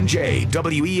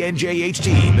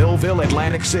WENJHD, Millville,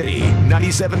 Atlantic City,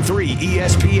 97.3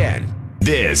 ESPN.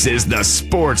 This is the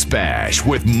Sports Bash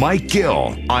with Mike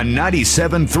Gill on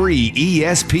 97.3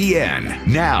 ESPN.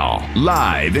 Now,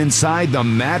 live inside the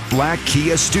Matt Black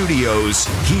Kia Studios,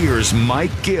 here's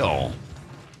Mike Gill.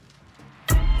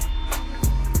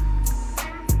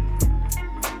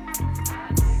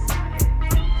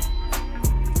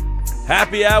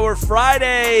 Happy Hour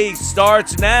Friday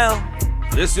starts now.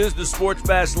 This is the Sports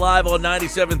Bash live on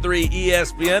 97.3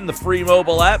 ESPN, the free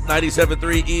mobile app,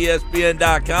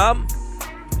 97.3ESPN.com.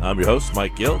 I'm your host,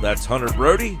 Mike Gill. That's Hunter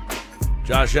Brody.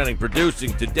 Josh Henning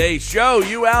producing today's show.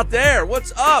 You out there,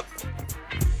 what's up?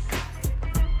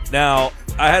 Now,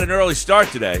 I had an early start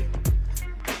today.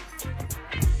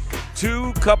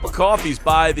 2 cup of coffees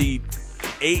by the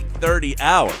 8:30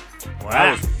 hour. Wow.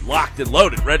 I was locked and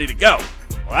loaded, ready to go.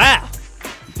 Wow.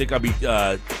 You think I'll be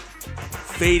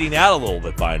fading out a little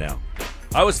bit by now?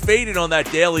 I was fading on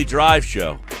that Daily Drive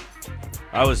show.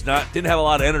 Didn't have a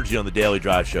lot of energy on the Daily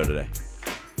Drive show today.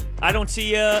 I don't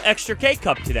see an extra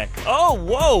K-Cup today. Oh,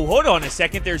 whoa, hold on a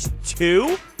second. There's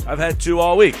 2? I've had 2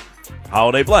 all week.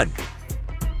 Holiday blend.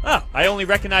 Oh, I only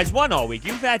recognize 1 all week.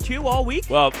 You've had 2 all week?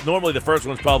 Well, normally the first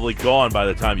one's probably gone by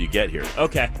the time you get here.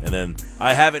 Okay. And then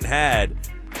I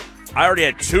already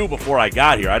had 2 before I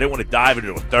got here. I didn't want to dive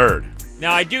into a third.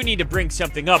 Now, I do need to bring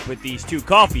something up with these 2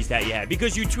 coffees that you had,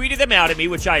 because you tweeted them out at me,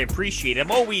 which I appreciate.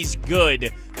 I'm always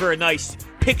good for a nice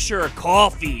picture of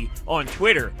coffee on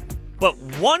Twitter. But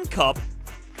 1 cup,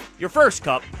 your first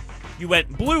cup, you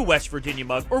went blue West Virginia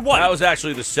mug, or what? That was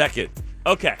actually the second.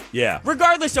 Okay. Yeah.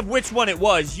 Regardless of which one it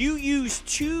was, you used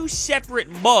 2 separate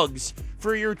mugs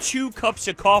for your 2 cups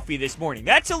of coffee this morning.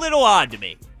 That's a little odd to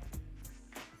me.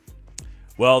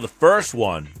 Well, the first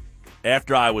one,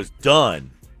 after I was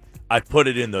done, I put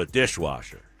it in the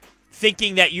dishwasher.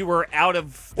 Thinking that you were out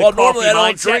of the Well, coffee normally I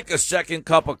don't mindset? drink a second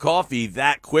cup of coffee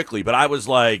that quickly, but I was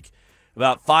like,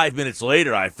 about 5 minutes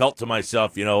later, I felt to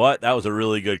myself, you know what? That was a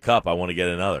really good cup. I want to get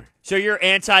another. So you're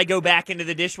anti-go back into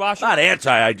the dishwasher? Not anti.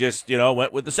 I just,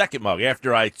 went with the second mug.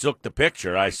 After I took the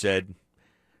picture, I said,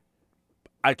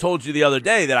 I told you the other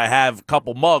day that I have a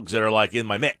couple mugs that are like in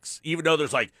my mix. Even though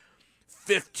there's like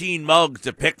 15 mugs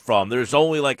to pick from, there's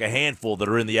only like a handful that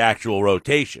are in the actual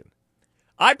rotation.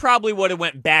 I probably would have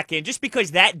went back in just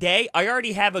because that day I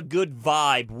already have a good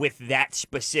vibe with that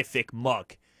specific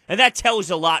mug. And that tells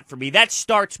a lot for me. That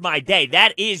starts my day.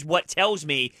 That is what tells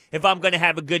me if I'm going to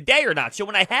have a good day or not. So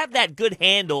when I have that good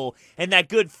handle and that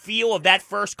good feel of that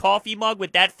first coffee mug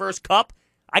with that first cup,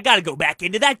 I got to go back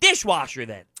into that dishwasher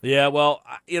then. Yeah, well,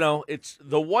 it's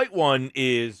the white one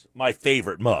is my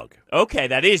favorite mug. Okay,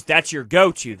 that's your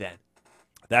go-to then.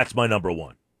 That's my number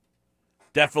one.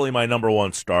 Definitely my number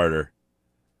one starter.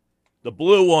 The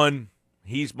blue one,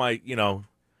 he's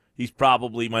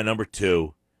probably my number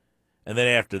 2. And then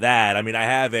after that,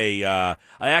 I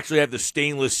actually have the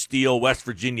stainless steel West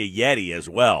Virginia Yeti as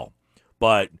well.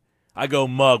 But I go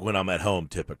mug when I'm at home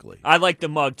typically. I like the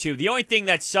mug too. The only thing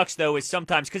that sucks though is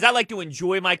sometimes, because I like to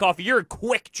enjoy my coffee. You're a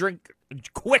quick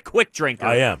drinker.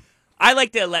 I am. I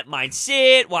like to let mine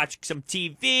sit, watch some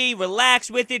TV, relax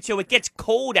with it, so it gets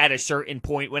cold at a certain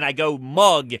point when I go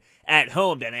mug at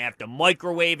home. Then I have to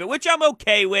microwave it, which I'm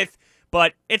okay with,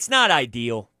 but it's not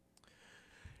ideal.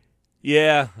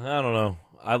 Yeah, I don't know.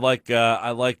 I like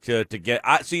to get.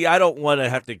 I don't want to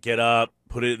have to get up,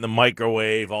 put it in the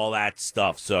microwave, all that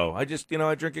stuff. So I just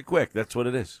I drink it quick. That's what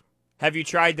it is. Have you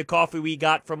tried the coffee we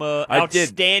got from a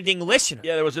outstanding listener?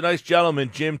 Yeah, there was a nice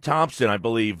gentleman, Jim Thompson, I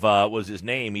believe was his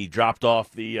name. He dropped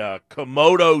off the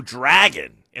Komodo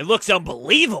Dragon. It looks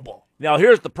unbelievable. Now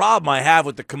here's the problem I have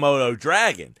with the Komodo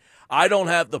Dragon. I don't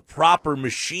have the proper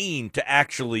machine to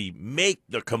actually make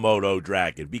the Komodo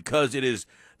Dragon because it is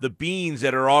the beans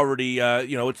that are already,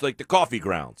 it's like the coffee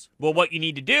grounds. Well, what you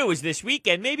need to do is this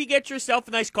weekend, maybe get yourself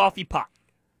a nice coffee pot.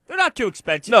 They're not too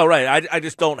expensive. No, right. I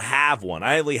just don't have one.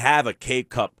 I only have a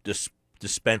K-Cup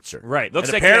dispenser. Right. Looks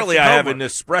and like apparently I have an an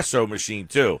espresso machine,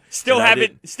 too. Still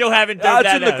haven't done that.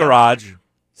 It's in the garage.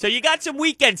 So you got some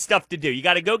weekend stuff to do. You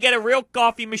got to go get a real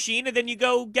coffee machine, and then you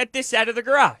go get this out of the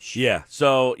garage. Yeah.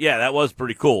 So, that was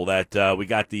pretty cool that we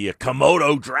got the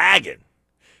Komodo Dragon.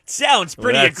 Sounds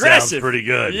pretty aggressive. Sounds pretty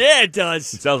good. Yeah, it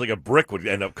does. It sounds like a brick would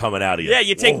end up coming out of you. Yeah,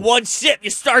 you take one sip, you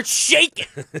start shaking.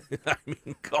 I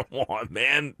mean, come on,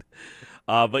 man.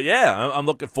 But yeah, I'm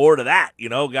looking forward to that.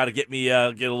 Got to get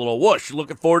a little whoosh.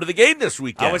 Looking forward to the game this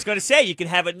weekend. I was going to say, you can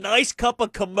have a nice cup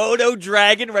of Komodo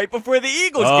Dragon right before the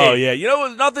Eagles game. Oh,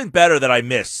 yeah. Nothing better that I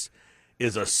miss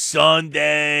is a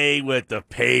Sunday with the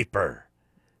paper.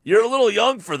 You're a little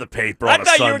young for the paper on I a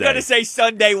thought Sunday. you were going to say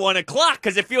Sunday 1 o'clock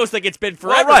because it feels like it's been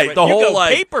forever. Well, right, but the you whole go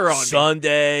paper on me.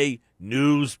 Sunday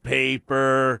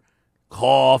newspaper,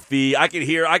 coffee. I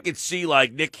could see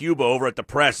like Nick Cuba over at the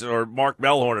press or Mark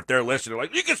Melhorn if they're listening.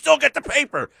 Like, you can still get the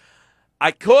paper.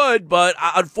 I could, but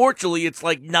unfortunately, it's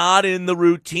like not in the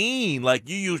routine. Like,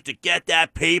 you used to get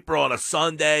that paper on a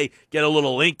Sunday, get a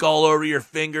little ink all over your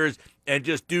fingers, and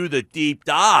just do the deep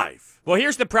dive. Well,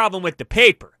 here's the problem with the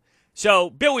paper. So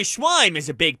Billy Schweim is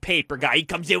a big paper guy. He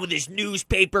comes in with his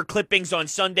newspaper clippings on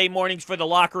Sunday mornings for the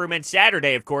locker room and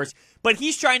Saturday, of course. But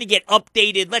he's trying to get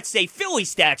updated, let's say Philly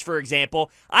stats, for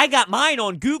example. I got mine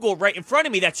on Google right in front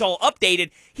of me that's all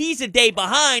updated. He's a day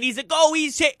behind. He's like, oh,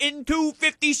 he's hitting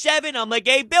 257. I'm like,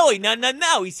 hey, Billy,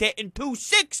 no. He's hitting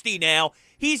 260 now.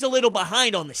 He's a little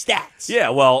behind on the stats. Yeah,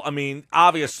 well, I mean,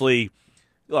 obviously,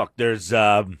 look, there's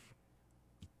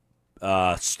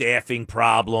staffing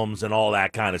problems and all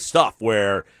that kind of stuff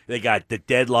where they got the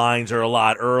deadlines are a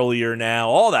lot earlier now,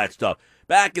 all that stuff.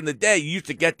 Back in the day, you used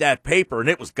to get that paper and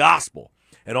it was gospel.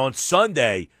 And on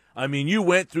Sunday, I mean, you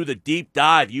went through the deep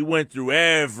dive. You went through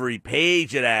every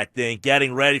page of that thing,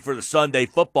 getting ready for the Sunday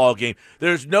football game.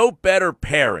 There's no better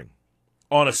pairing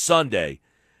on a Sunday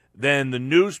than the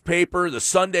newspaper, the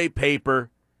Sunday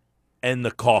paper, and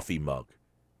the coffee mug.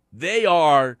 They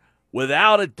are,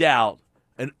 without a doubt,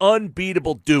 an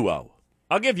unbeatable duo.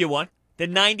 I'll give you one. The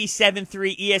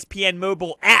 97.3 ESPN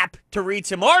mobile app to read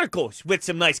some articles with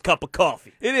some nice cup of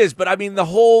coffee. It is, but I mean the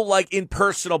whole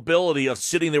impersonability of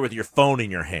sitting there with your phone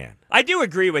in your hand. I do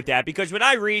agree with that because when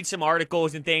I read some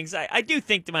articles and things, I do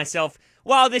think to myself,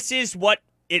 while this is what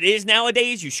it is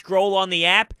nowadays, you scroll on the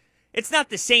app, it's not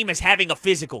the same as having a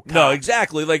physical copy. No,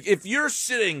 exactly. Like if you're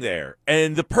sitting there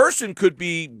and the person could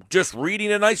be just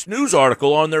reading a nice news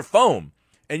article on their phone,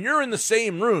 and you're in the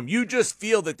same room, you just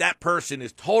feel that person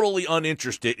is totally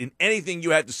uninterested in anything you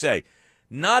had to say.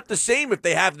 Not the same if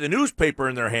they have the newspaper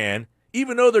in their hand,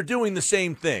 even though they're doing the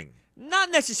same thing.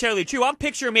 Not necessarily true. I'm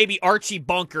picturing maybe Archie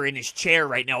Bunker in his chair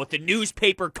right now with the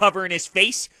newspaper covering his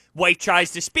face. Wife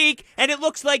tries to speak, and it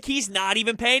looks like he's not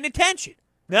even paying attention.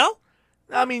 No?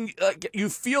 I mean, you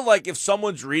feel like if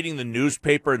someone's reading the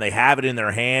newspaper and they have it in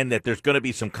their hand, that there's going to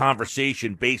be some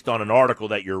conversation based on an article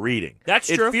that you're reading. That's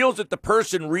true. It feels that the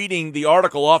person reading the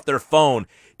article off their phone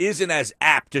isn't as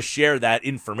apt to share that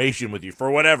information with you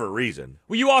for whatever reason.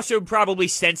 Well, you also probably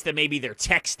sense that maybe they're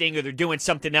texting or they're doing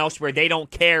something else where they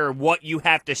don't care what you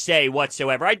have to say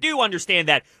whatsoever. I do understand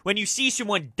that when you see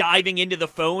someone diving into the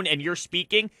phone and you're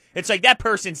speaking, it's like that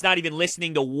person's not even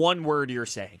listening to one word you're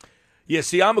saying. Yeah,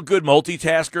 see, I'm a good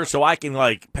multitasker, so I can,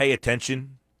 pay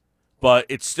attention, but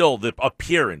it's still the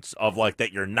appearance of,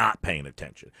 that you're not paying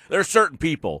attention. There are certain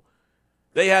people,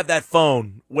 they have that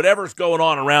phone, whatever's going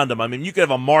on around them. I mean, you could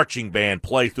have a marching band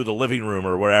play through the living room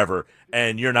or wherever,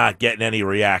 and you're not getting any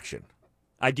reaction.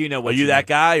 I do know what Are you that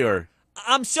guy, or?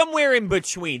 I'm somewhere in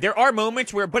between. There are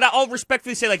moments where, but I'll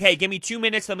respectfully say, hey, give me 2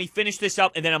 minutes, let me finish this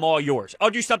up, and then I'm all yours. I'll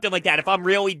do something like that. If I'm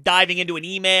really diving into an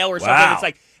email or something, it's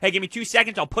like, hey, give me 2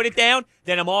 seconds, I'll put it down,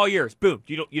 then I'm all yours. Boom.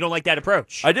 You don't like that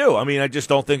approach? I do. I mean, I just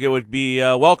don't think it would be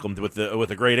welcomed with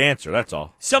a great answer. That's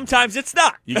all. Sometimes it's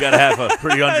not. You got to have a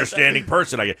pretty understanding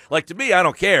person. I guess. To me, I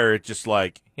don't care. It's just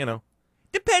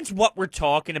Depends what we're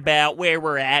talking about, where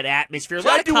we're at, atmosphere. So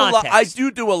I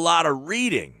do a lot of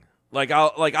reading. I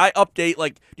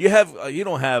update. You have an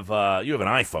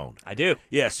iPhone. I do.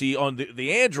 Yeah. See, on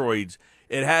the Androids,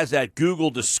 it has that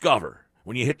Google Discover.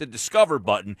 When you hit the Discover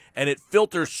button, and it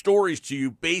filters stories to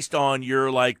you based on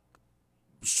your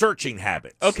searching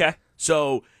habits. Okay.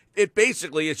 So it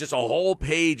basically is just a whole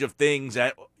page of things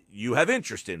that you have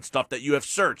interest in, stuff that you have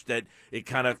searched, that it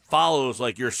kind of follows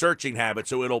your searching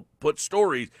habits. So it'll put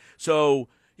stories. So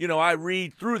I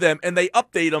read through them, and they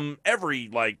update them every,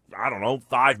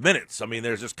 5 minutes. I mean,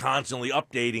 there's just constantly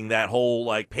updating that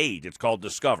whole, page. It's called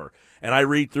Discover. And I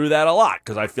read through that a lot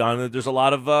because I found that there's a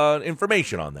lot of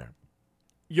information on there.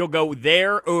 You'll go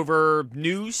there over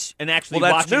news and actually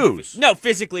Well, that's watching news. No,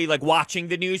 physically, watching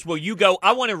the news. Will you go,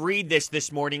 I want to read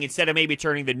this morning instead of maybe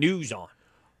turning the news on?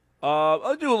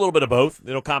 I'll do a little bit of both.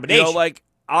 Little combination.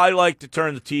 I like to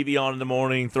turn the TV on in the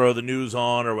morning, throw the news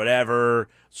on or whatever,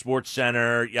 Sports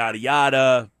Center, yada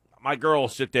yada. My girl will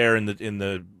sit there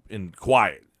in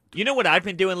quiet. You know what I've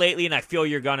been doing lately, and I feel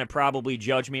you're gonna probably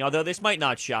judge me, although this might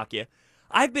not shock you.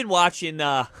 I've been watching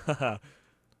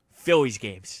Phillies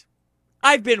games.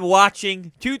 I've been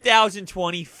watching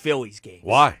 2020 Phillies games.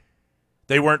 Why?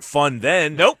 They weren't fun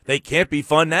then. Nope. They can't be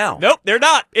fun now. Nope, they're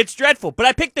not. It's dreadful. But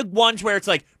I picked the ones where it's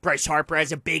like Bryce Harper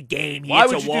has a big game. He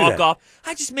hits a walk-off.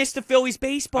 I just missed the Phillies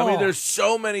baseball. I mean, there's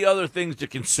so many other things to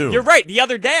consume. You're right. The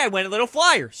other day I went a little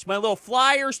Flyers. Went a little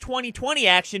Flyers 2020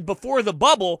 action before the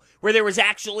bubble where there was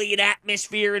actually an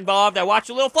atmosphere involved. I watched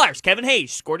a little Flyers. Kevin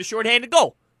Hayes scored a shorthanded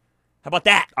goal. How about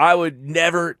that? I would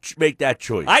never make that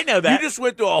choice. I know that. You just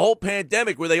went through a whole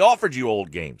pandemic where they offered you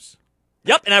old games.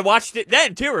 Yep, and I watched it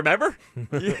then, too, remember?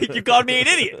 You called me an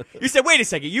idiot. You said, wait a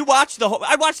second, you watched the whole...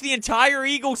 I watched the entire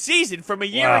Eagles season from a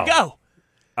year ago.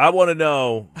 I want to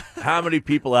know how many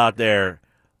people out there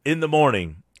in the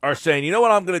morning are saying, you know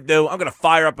what I'm going to do? I'm going to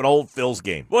fire up an old Phil's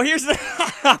game. Well, here's the...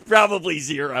 probably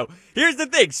zero. Here's the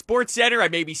thing. Sports Center, I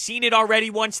maybe seen it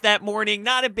already once that morning.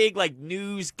 Not a big,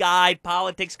 news guy,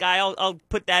 politics guy. I'll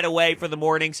put that away for the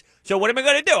mornings. So what am I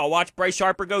going to do? I'll watch Bryce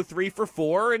Harper go 3 for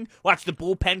 4 and watch the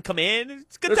bullpen come in.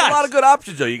 It's good There's times. a lot of good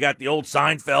options, though. You got the old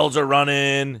Seinfelds are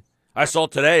running. I saw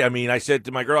today, I said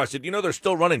to my girl, they're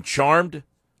still running Charmed?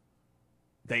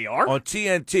 They are? On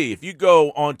TNT. If you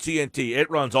go on TNT, it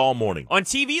runs all morning. On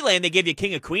TV Land, they give you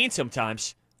King of Queens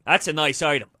sometimes. That's a nice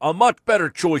item. A much better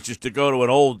choice is to go to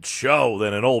an old show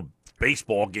than an old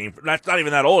baseball game. That's not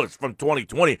even that old. It's from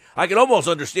 2020. I can almost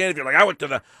understand if you're like, I went to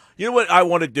the... You know what I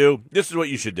want to do? This is what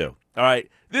you should do. All right?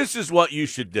 This is what you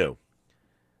should do.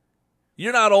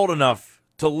 You're not old enough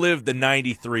to live the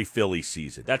 93 Phillies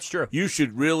season. That's true. You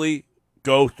should really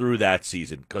go through that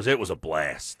season because it was a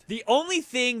blast. The only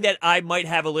thing that I might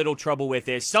have a little trouble with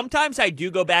is sometimes I do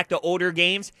go back to older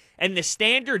games, and the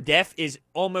standard def is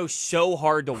almost so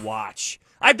hard to watch.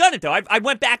 I've done it, though. I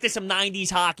went back to some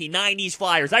 90s hockey, 90s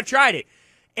Flyers. I've tried it.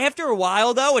 After a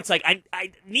while, though, it's like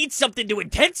I need something to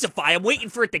intensify. I'm waiting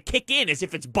for it to kick in as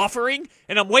if it's buffering,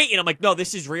 and I'm waiting. I'm like, no,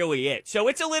 this is really it. So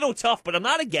it's a little tough, but I'm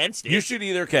not against it. You should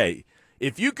either,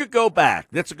 if you could go back,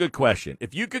 that's a good question.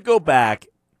 If you could go back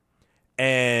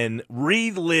and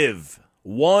relive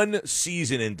one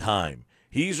season in time,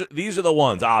 these are the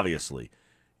ones, obviously.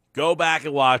 Go back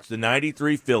and watch the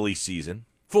 93 Phillies season.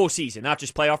 Full season, not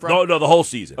just playoff run? No, the whole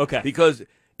season. Okay. Because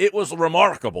it was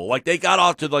remarkable. They got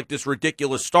off to, this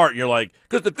ridiculous start, and you're like,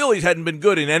 because the Phillies hadn't been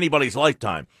good in anybody's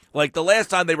lifetime. The last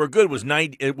time they were good was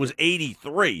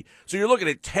 83. So you're looking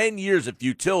at 10 years of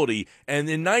futility, and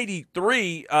in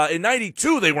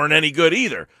 92, they weren't any good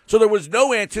either. So there was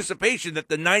no anticipation that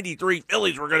the 93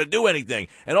 Phillies were going to do anything.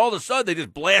 And all of a sudden, they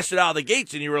just blasted out of the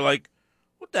gates, and you were like,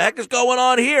 what the heck is going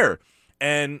on here?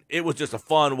 And it was just a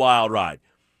fun, wild ride.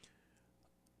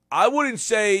 I wouldn't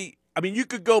say, you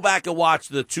could go back and watch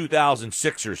the 2000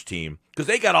 Sixers team because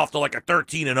they got off to a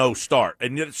 13-0 start.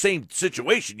 And in the same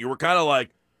situation, you were kind of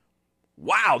like,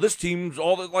 wow, this team's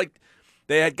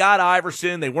they had got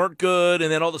Iverson, they weren't good,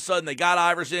 and then all of a sudden they got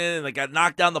Iverson and they got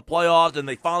knocked down the playoffs, and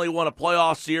they finally won a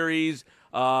playoff series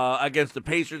against the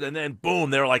Pacers, and then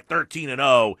boom, they were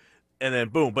 13-0, and then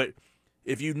boom. But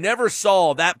if you never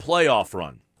saw that playoff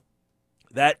run,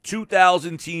 that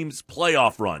 2000 team's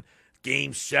playoff run,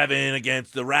 Game 7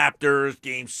 against the Raptors,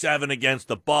 Game 7 against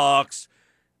the Bucks.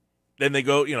 Then they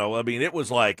go, it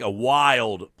was like a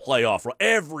wild playoff run.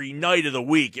 Every night of the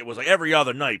week, it was like every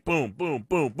other night. Boom, boom,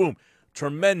 boom, boom.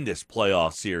 Tremendous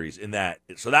playoff series in that.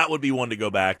 So that would be one to go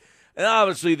back. And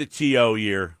obviously the TO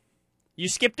year. You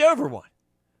skipped over one.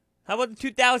 How about the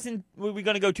 2000? Were we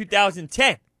going to go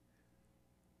 2010?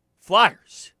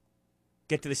 Flyers.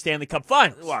 Get to the Stanley Cup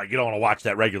Finals. Well, you don't want to watch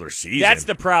that regular season. That's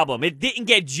the problem. It didn't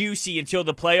get juicy until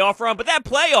the playoff run, but that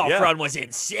playoff run was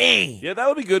insane. Yeah, that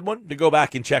would be a good one to go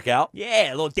back and check out. Yeah,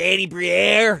 a little Danny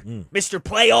Briere, Mr.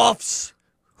 Playoffs.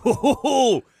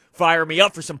 Fire me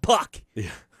up for some puck.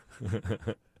 Yeah.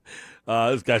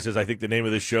 This guy says, I think the name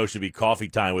of this show should be Coffee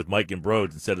Time with Mike and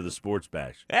Brodes instead of the Sports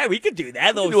Bash. Yeah, we could do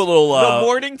that. Do a little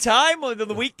morning time on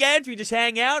the weekends. We just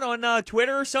hang out on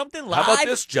Twitter or something live. How about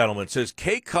this gentleman? It says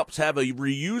K-Cups have a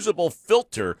reusable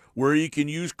filter where you can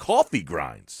use coffee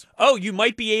grinds. Oh, you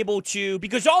might be able to,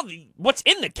 because what's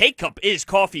in the K-Cup is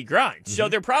coffee grinds. Mm-hmm. So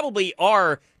there probably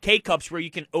are K-Cups where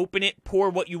you can open it, pour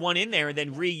what you want in there, and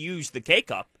then reuse the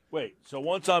K-Cup. Wait, so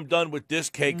once I'm done with this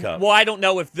K-Cup. Well, I don't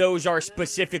know if those are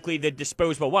specifically the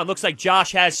disposable one. Looks like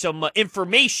Josh has some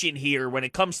information here when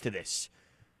it comes to this.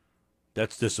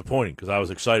 That's disappointing because I was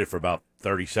excited for about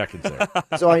 30 seconds there.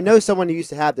 So I know someone who used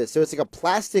to have this. So it's like a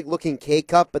plastic-looking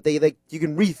K-Cup, but you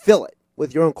can refill it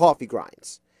with your own coffee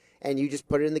grinds. And you just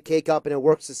put it in the K-Cup, and it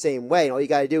works the same way. And all you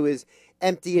got to do is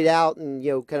empty it out and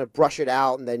kind of brush it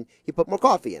out, and then you put more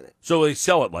coffee in it. So they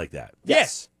sell it like that?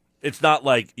 Yes. It's not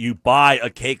like you buy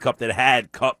a K-Cup that had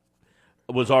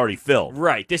was already filled.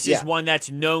 Right. This is Yeah. one that's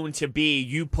known to be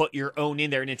you put your own in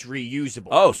there and it's reusable.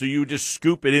 Oh, so you just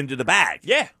scoop it into the bag.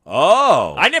 Yeah.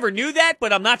 Oh. I never knew that,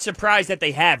 but I'm not surprised that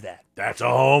they have that. That's a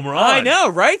home run. I know,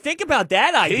 right? Think about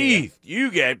that idea. Keith, you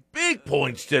get big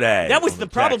points today. That was on the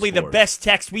probably text the board. best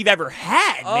text we've ever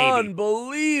had, maybe.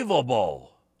 Unbelievable.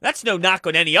 That's no knock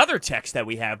on any other text that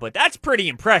we have, but that's pretty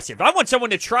impressive. I want someone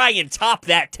to try and top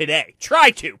that today. Try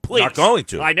to, please. Not going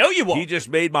to. I know you won't. He just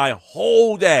made my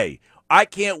whole day. I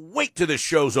can't wait till this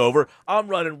show's over. I'm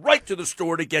running right to the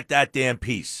store to get that damn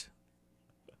piece.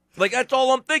 Like, that's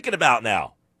all I'm thinking about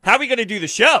now. How are we going to do the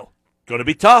show? Going to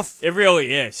be tough. It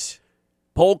really is.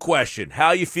 Poll question.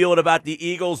 How you feeling about the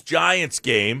Eagles-Giants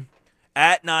game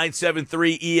at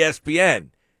 973 ESPN?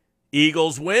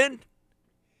 Eagles win?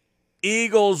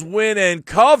 Eagles win and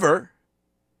cover.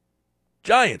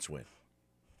 Giants win.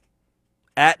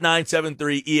 At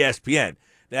 973 ESPN.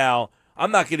 Now, we're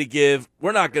not going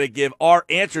to give our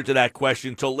answer to that question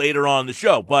until later on in the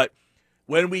show. But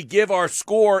when we give our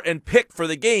score and pick for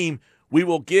the game, we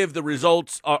will give the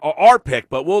results, our pick,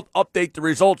 but we'll update the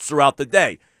results throughout the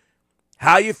day.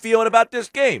 How you feeling about this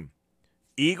game?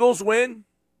 Eagles win.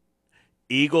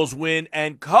 Eagles win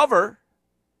and cover.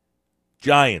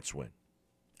 Giants win.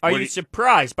 Are you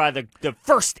surprised by the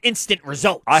first instant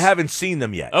results? I haven't seen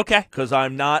them yet. Okay. Because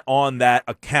I'm not on that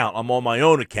account. I'm on my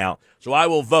own account. So I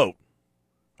will vote.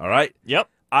 All right? Yep.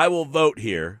 I will vote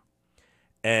here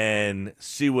and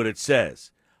see what it says.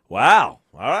 Wow.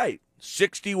 All right.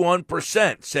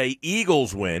 61% say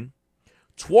Eagles win.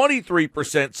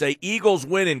 23% say Eagles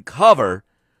win and cover.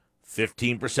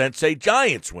 15% say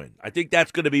Giants win. I think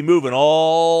that's going to be moving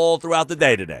all throughout the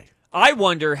day today. I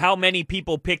wonder how many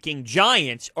people picking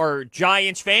Giants are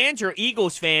Giants fans or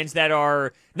Eagles fans that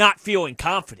are not feeling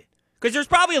confident. Because there's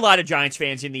probably a lot of Giants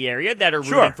fans in the area that are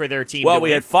rooting for their team. Well,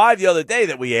 we had 5 the other day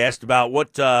that we asked about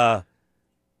what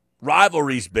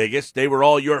rivalry's biggest. They were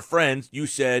all your friends.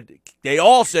 They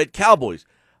all said Cowboys.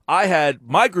 I had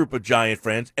my group of Giant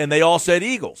friends, and they all said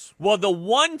Eagles. Well, the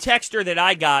one texter that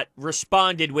I got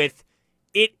responded with,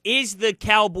 it is the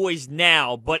Cowboys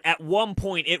now, but at one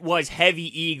point it was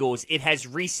heavy Eagles. It has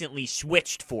recently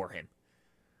switched for him.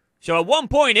 So at one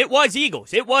point it was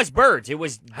Eagles. It was Birds. It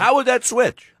was. How would that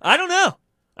switch? I don't know.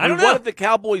 I don't know. What have the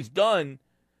Cowboys done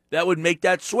that would make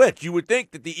that switch? You would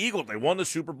think that the Eagles, they won the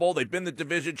Super Bowl, they've been the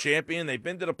division champion, they've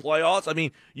been to the playoffs. I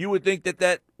mean, you would think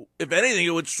that if anything,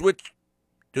 it would switch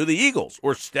to the Eagles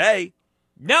or stay.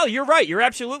 No, you're right. You're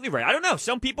absolutely right. I don't know.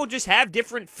 Some people just have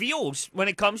different feels when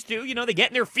it comes to, they get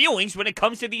in their feelings when it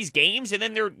comes to these games, and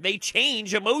then they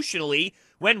change emotionally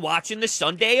when watching the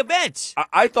Sunday events.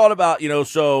 I thought about,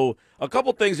 so a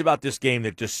couple things about this game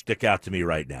that just stick out to me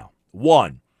right now.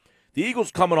 One, the Eagles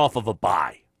coming off of a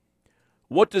bye.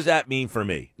 What does that mean for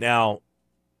me? Now,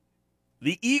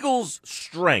 the Eagles'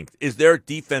 strength is their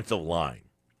defensive line.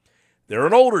 They're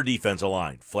an older defensive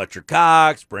line. Fletcher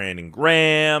Cox, Brandon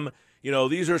Graham.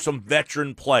 These are some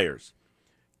veteran players.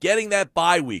 Getting that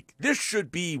bye week, this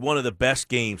should be one of the best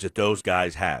games that those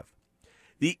guys have.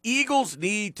 The Eagles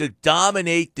need to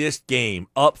dominate this game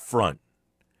up front.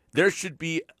 There should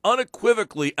be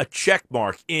unequivocally a check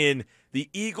mark in the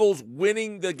Eagles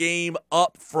winning the game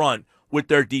up front with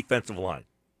their defensive line.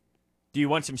 Do you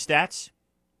want some stats?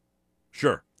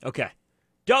 Sure. Okay.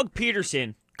 Doug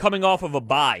Peterson coming off of a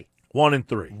bye.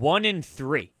 1-3.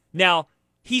 1-3. Now,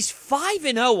 he's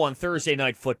 5-0 on Thursday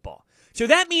Night Football. So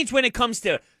that means when it comes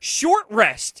to short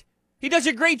rest, he does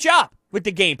a great job with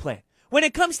the game plan. When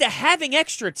it comes to having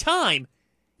extra time,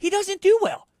 he doesn't do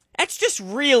well. That's just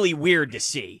really weird to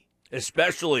see.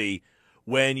 Especially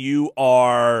when you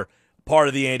are part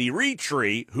of the Andy Reid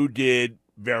tree, who did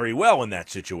very well in that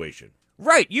situation.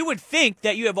 Right. You would think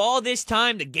that you have all this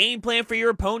time to game plan for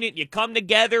your opponent. You come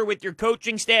together with your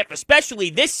coaching staff, especially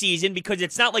this season, because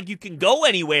it's not like you can go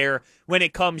anywhere when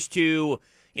it comes to,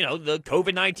 the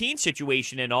COVID-19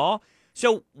 situation and all.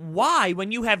 So why,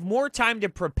 when you have more time to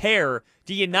prepare,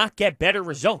 do you not get better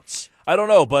results? I don't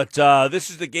know, but this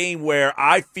is the game where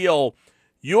I feel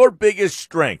your biggest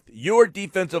strength, your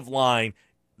defensive line,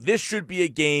 this should be a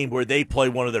game where they play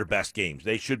one of their best games.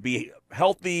 They should be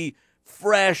healthy,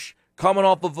 fresh, coming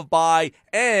off of a bye.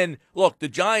 And, look, the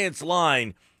Giants'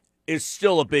 line is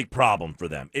still a big problem for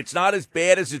them. It's not as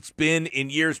bad as it's been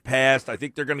in years past. I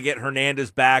think they're going to get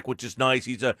Hernandez back, which is nice.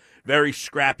 He's a very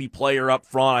scrappy player up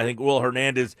front. I think Will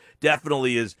Hernandez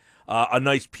definitely is a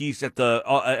nice piece at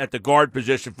the guard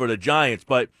position for the Giants.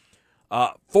 But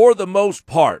for the most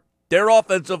part, their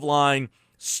offensive line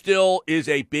still is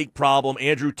a big problem.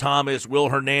 Andrew Thomas, Will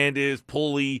Hernandez,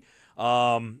 Pulley,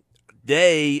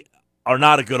 they are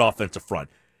not a good offensive front.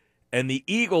 And the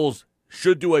Eagles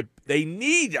should do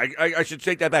I should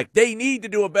take that back. They need to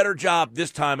do a better job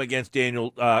this time against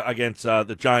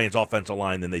the Giants' offensive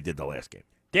line than they did the last game.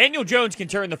 Daniel Jones can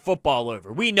turn the football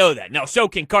over. We know that. Now, so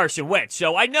can Carson Wentz.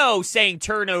 So I know saying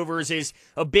turnovers is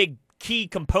a big key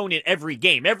component every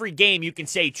game. Every game you can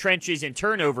say trenches and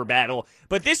turnover battle.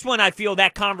 But this one, I feel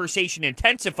that conversation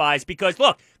intensifies because,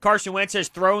 look, Carson Wentz has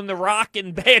thrown the rock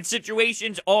in bad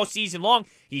situations all season long.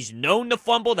 He's known to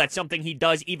fumble. That's something he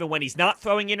does even when he's not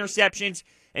throwing interceptions.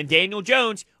 And Daniel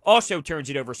Jones also turns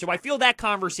it over. So I feel that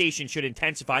conversation should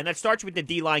intensify, and that starts with the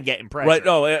D-line getting pressure. Right,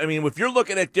 no, I mean, if you're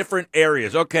looking at different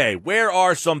areas, okay, where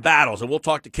are some battles? And we'll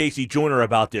talk to Casey Joyner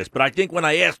about this. But I think when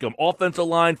I ask him, offensive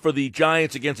line for the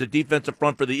Giants against the defensive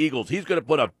front for the Eagles, he's going to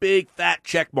put a big, fat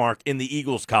check mark in the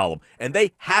Eagles column. And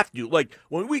they have to. Like,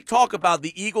 when we talk about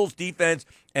the Eagles defense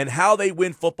and how they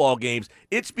win football games,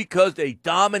 it's because they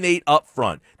dominate up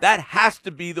front. That has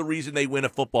to be the reason they win a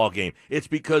football game. It's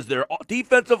because their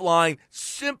defensive line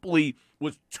simply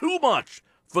was too much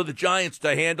for the Giants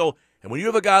to handle. And when you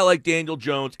have a guy like Daniel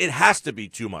Jones, it has to be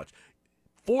too much.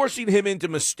 Forcing him into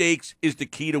mistakes is the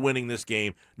key to winning this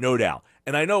game, no doubt.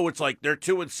 And I know it's like they're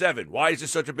 2-7. Why is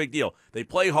this such a big deal? They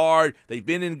play hard. They've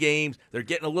been in games. They're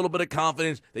getting a little bit of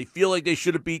confidence. They feel like they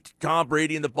should have beat Tom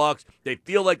Brady and the Bucs. They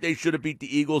feel like they should have beat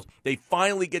the Eagles. They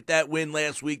finally get that win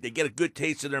last week. They get a good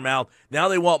taste in their mouth. Now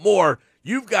they want more.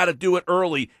 You've got to do it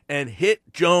early and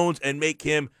hit Jones and make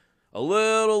him a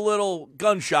little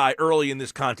gun-shy early in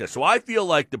this contest. So I feel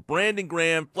like the Brandon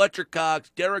Graham, Fletcher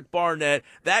Cox, Derek Barnett,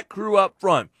 that crew up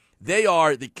front, they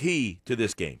are the key to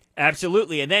this game.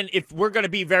 Absolutely. And then if we're going to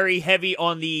be very heavy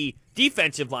on the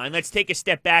defensive line, let's take a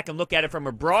step back and look at it from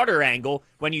a broader angle.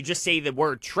 When you just say the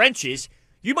word trenches,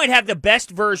 you might have the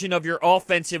best version of your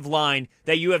offensive line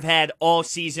that you have had all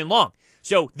season long.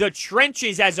 So the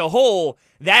trenches as a whole,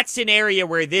 that's an area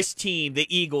where this team,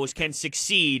 the Eagles, can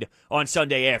succeed on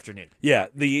Sunday afternoon. Yeah,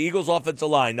 the Eagles' offensive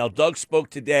line. Now, Doug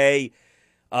spoke today.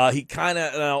 He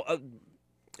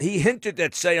hinted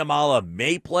that Sayamala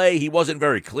may play. He wasn't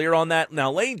very clear on that.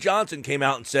 Now, Lane Johnson came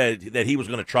out and said that he was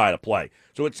going to try to play.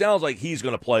 So it sounds like he's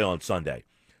going to play on Sunday.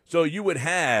 So you would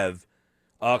have,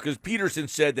 because Peterson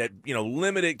said that,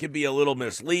 limited can be a little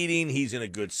misleading. He's in a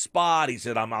good spot. He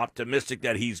said, I'm optimistic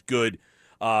that he's good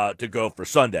to go for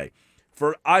Sunday.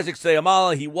 For Isaac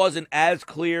Sayamala, he wasn't as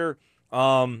clear.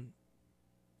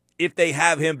 If they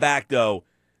have him back, though,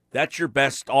 that's your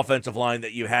best offensive line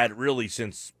that you had really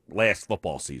since last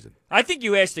football season. I think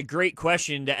you asked a great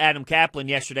question to Adam Kaplan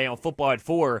yesterday on Football at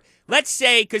 4. Let's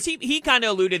say, because he kind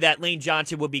of alluded that Lane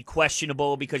Johnson would be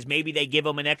questionable because maybe they give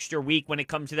him an extra week when it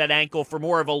comes to that ankle for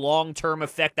more of a long-term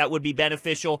effect that would be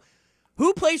beneficial.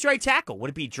 Who plays right tackle? Would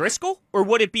it be Driscoll or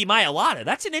would it be Mailata?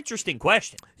 That's an interesting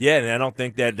question. Yeah, and I don't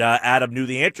think that Adam knew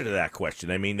the answer to that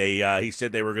question. I mean, he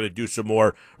said they were going to do some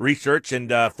more research, and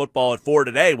Football at 4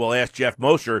 today will ask Jeff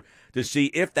Mosher to see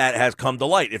if that has come to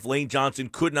light. If Lane Johnson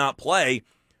could not play,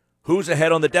 who's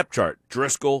ahead on the depth chart,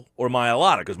 Driscoll or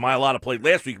Mailata? Because Mailata played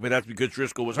last week, but that's because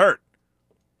Driscoll was hurt.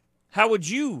 How would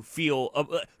you feel?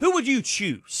 Who would you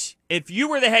choose? If you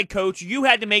were the head coach, you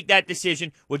had to make that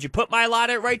decision. Would you put Mailata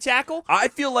at right tackle? I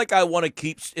feel like I want to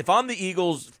keep, if I'm the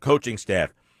Eagles coaching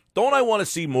staff, don't I want to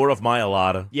see more of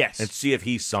Mailata? Yes. And see if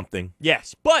he's something?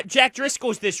 Yes. But Jack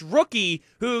Driscoll's this rookie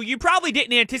who you probably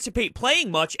didn't anticipate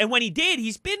playing much, and when he did,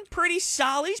 he's been pretty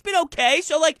solid. He's been okay.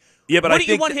 So, yeah, but wouldn't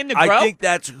you want him to grow? I think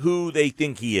that's who they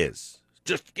think he is.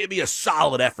 Just give me a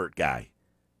solid effort guy.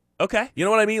 Okay. You know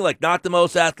what I mean? Like, not the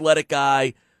most athletic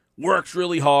guy, works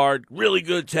really hard, really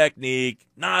good technique,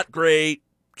 not great,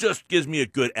 just gives me a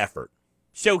good effort.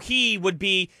 So he would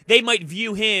be, they might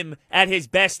view him at his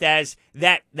best as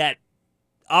that guy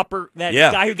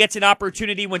who gets an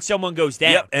opportunity when someone goes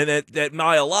down. Yep, and that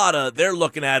Mailata, they're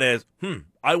looking at as,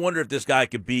 I wonder if this guy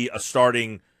could be a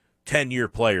starting 10-year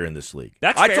player in this league.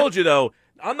 That's fair. I told you, though,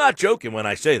 I'm not joking when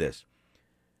I say this.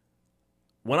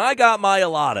 When I got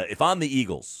Mailata, if I'm the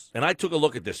Eagles, and I took a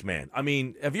look at this man, I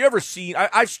mean, have you ever seen,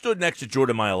 I've stood next to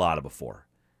Jordan Mailata before.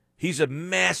 He's a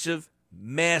massive,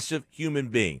 massive human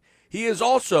being. He is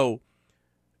also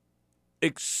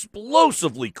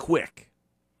explosively quick.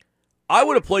 I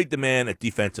would have played the man at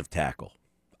defensive tackle.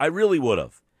 I really would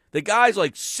have. The guy's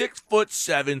like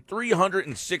 6'7",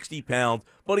 360 pounds,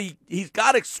 but he's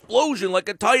got explosion like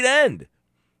a tight end.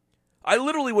 I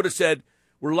literally would have said,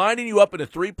 we're lining you up in a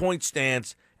three-point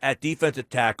stance at defensive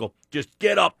tackle. Just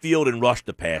get upfield and rush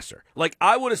the passer. Like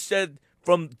I would have said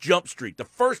from Jump Street, the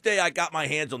first day I got my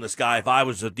hands on this guy, if I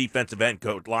was a defensive end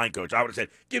coach, line coach, I would have said,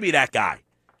 give me that guy.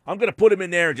 I'm going to put him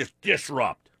in there and just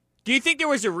disrupt. Do you think there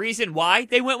was a reason why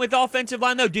they went with offensive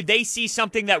line, though? Did they see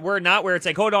something that we're not, where it's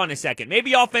like, hold on a second,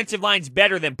 maybe offensive line's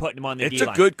better than putting them on the D-line?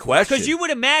 It's a good question. Because you would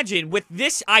imagine with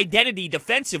this identity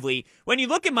defensively, when you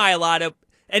look at Mailata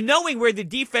and knowing where the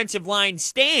defensive line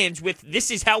stands with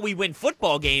this is how we win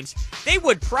football games, they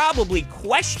would probably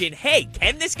question, hey,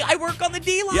 can this guy work on the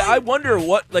D-line? Yeah, I wonder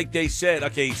what, like they said,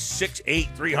 okay,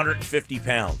 6'8", 350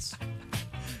 pounds.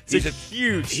 He's a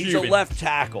huge He's human. a left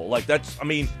tackle. Like, that's, I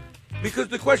mean, because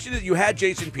the question is, you had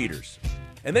Jason Peters,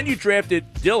 and then you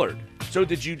drafted Dillard. So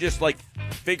did you just, like,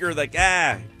 figure, like,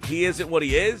 he isn't what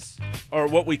he is? Or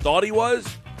what we thought he was?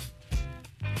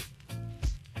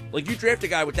 Like, you draft a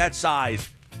guy with that size,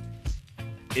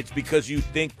 it's because you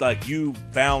think, like, you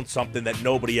found something that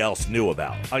nobody else knew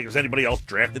about. Like, is anybody else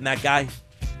drafting that guy?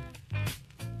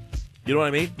 You know what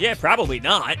I mean? Yeah, probably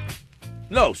not.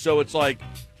 No, so it's like,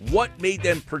 what made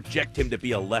them project him to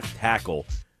be a left tackle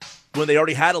when they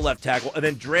already had a left tackle and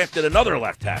then drafted another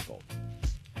left tackle?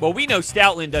 Well, we know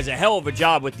Stoutland does a hell of a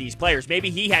job with these players. Maybe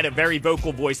he had a very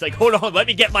vocal voice, like, hold on, let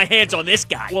me get my hands on this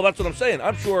guy. Well, that's what I'm saying.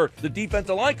 I'm sure the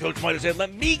defensive line coach might have said,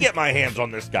 let me get my hands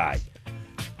on this guy.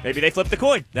 Maybe they flipped the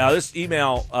coin. Now, this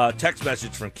email text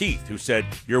message from Keith, who said,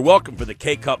 you're welcome for the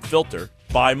K-Cup filter.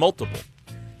 Buy multiple.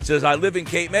 It says, I live in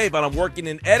Cape May, but I'm working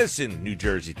in Edison, New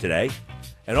Jersey today.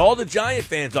 And all the Giant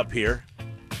fans up here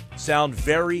sound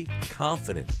very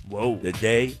confident that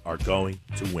they are going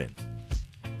to win.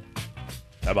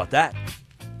 How about that?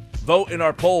 Vote in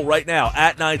our poll right now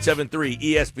at 973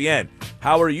 ESPN.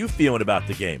 How are you feeling about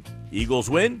the game? Eagles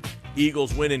win?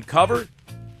 Eagles win and cover?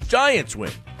 Giants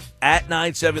win. At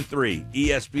 973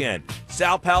 ESPN.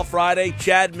 Sal Pal Friday,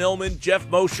 Chad Millman, Jeff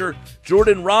Mosher,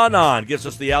 Jordan Ronan gives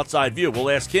us the outside view.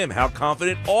 We'll ask him, how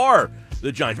confident are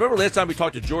the Giants? Remember last time we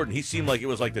talked to Jordan, he seemed like it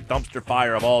was like the dumpster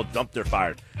fire of all dumpster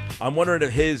fires. I'm wondering if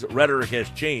his rhetoric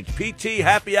has changed. PT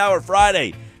Happy Hour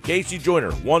Friday. Casey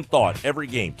Joyner, one thought every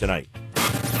game tonight.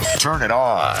 Turn it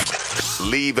on.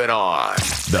 Leave it on.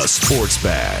 The Sports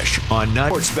Bash on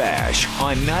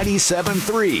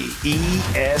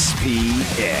 97.3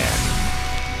 ESPN.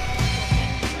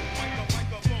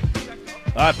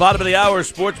 All right, bottom of the hour,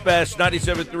 Sports Bash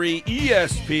 97.3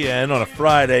 ESPN on a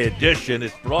Friday edition.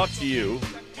 It's brought to you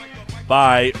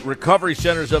by Recovery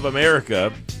Centers of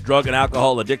America, drug and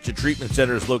alcohol addiction treatment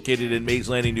centers located in Mays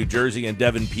Landing, New Jersey, and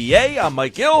Devon, PA. I'm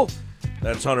Mike Gill.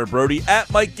 That's Hunter Brody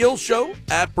at Mike Gill Show,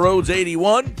 at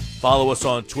Brodes81. Follow us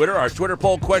on Twitter. Our Twitter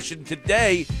poll question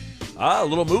today, a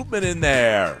little movement in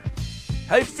there.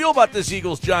 How you feel about this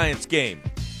Eagles-Giants game?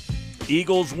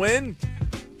 Eagles win.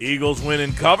 Eagles win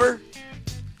and cover.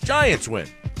 Giants win.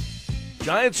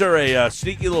 Giants are a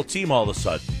sneaky little team all of a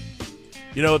sudden.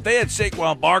 You know, if they had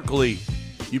Saquon Barkley,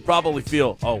 you'd probably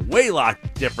feel a way lot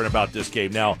different about this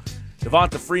game. Now,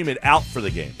 Devonta Freeman out for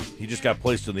the game. He just got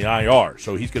placed in the IR,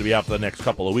 so he's going to be out for the next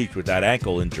couple of weeks with that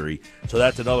ankle injury. So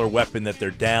that's another weapon that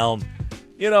they're down.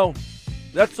 You know,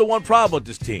 that's the one problem with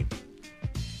this team.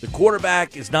 The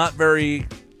quarterback is not very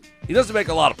 – he doesn't make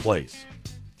a lot of plays.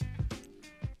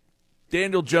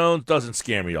 Daniel Jones doesn't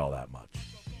scare me all that much.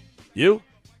 You?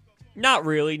 Not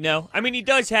really, no. I mean, he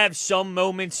does have some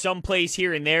moments, some plays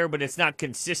here and there, but it's not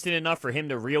consistent enough for him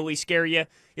to really scare you.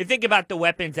 You think about the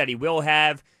weapons that he will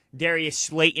have. Darius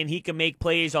Slayton, he can make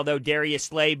plays, although Darius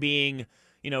Slay being,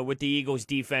 with the Eagles'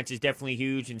 defense is definitely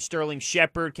huge, and Sterling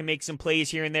Shepard can make some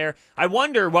plays here and there. I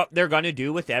wonder what they're going to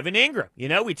do with Evan Ingram.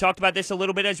 We talked about this a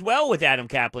little bit as well with Adam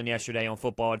Kaplan yesterday on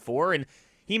Football at 4, and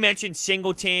he mentioned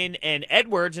Singleton and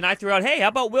Edwards, and I threw out, hey, how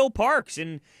about Will Parks?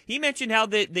 And he mentioned how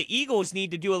the Eagles need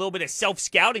to do a little bit of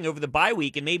self-scouting over the bye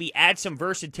week and maybe add some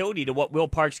versatility to what Will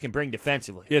Parks can bring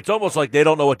defensively. Yeah, it's almost like they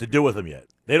don't know what to do with him yet.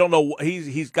 They don't know.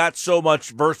 He's got so much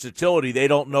versatility, they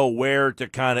don't know where to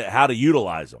how to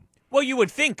utilize him. Well, you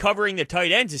would think covering the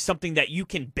tight ends is something that you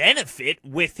can benefit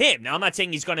with him. Now, I'm not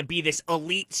saying he's going to be this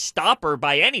elite stopper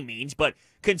by any means, but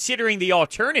considering the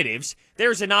alternatives,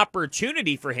 there's an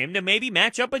opportunity for him to maybe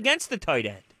match up against the tight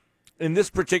end. In this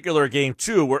particular game,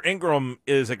 too, where Ingram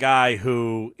is a guy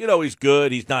who, he's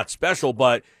good, he's not special,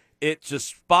 but it's a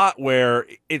spot where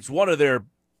it's one of their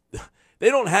 – they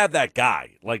don't have that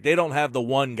guy. Like, they don't have the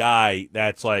one guy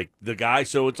that's, like, the guy.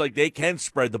 So it's like they can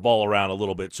spread the ball around a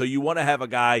little bit. So you want to have a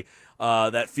guy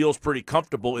that feels pretty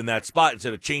comfortable in that spot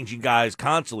instead of changing guys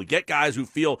constantly. Get guys who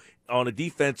feel on a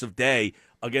defensive day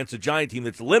against a Giant team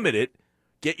that's limited,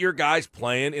 get your guys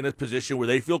playing in a position where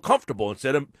they feel comfortable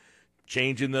instead of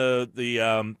changing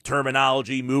the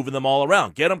terminology, moving them all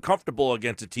around. Get them comfortable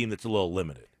against a team that's a little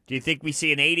limited. Do you think we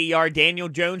see an 80-yard Daniel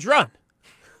Jones run?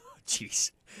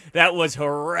 Jeez. That was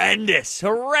horrendous.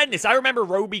 Horrendous. I remember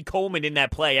Roby Coleman in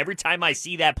that play. Every time I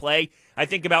see that play, I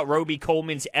think about Roby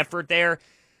Coleman's effort there.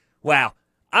 Wow.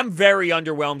 I'm very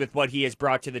underwhelmed with what he has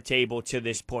brought to the table to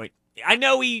this point. I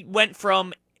know he went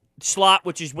from slot,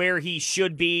 which is where he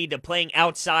should be, to playing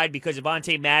outside because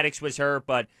Avonte Maddox was hurt.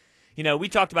 But, we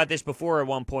talked about this before at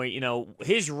one point.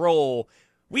 His role,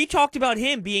 we talked about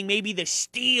him being maybe the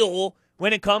steal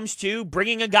when it comes to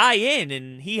bringing a guy in,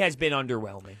 and he has been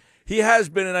underwhelming. He has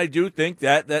been, and I do think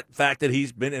that fact that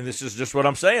he's been, and this is just what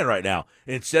I'm saying right now,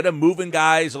 instead of moving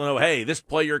guys, hey, this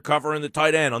play you're covering the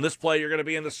tight end, on this play you're going to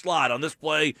be in the slot, on this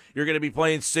play you're going to be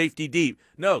playing safety deep.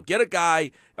 No, get the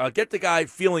guy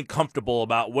feeling comfortable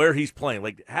about where he's playing.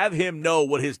 Like, have him know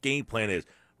what his game plan is.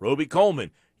 Roby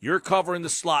Coleman, you're covering the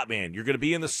slot, man. You're going to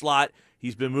be in the slot.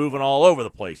 He's been moving all over the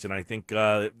place, and I think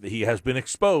he has been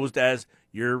exposed as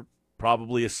you're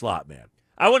probably a slot man.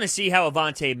 I want to see how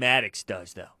Avonte Maddox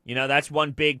does, though. That's one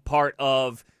big part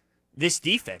of this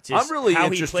defense is I'm really how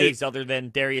interested, he plays other than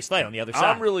Darius Slay on the other side.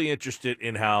 I'm really interested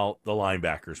in how the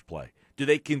linebackers play. Do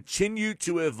they continue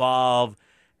to evolve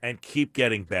and keep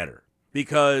getting better?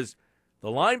 Because the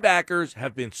linebackers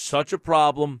have been such a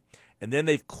problem, and then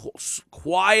they've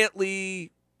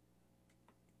quietly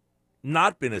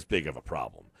not been as big of a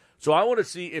problem. So I want to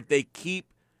see if they keep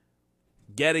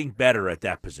getting better at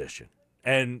that position.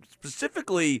 And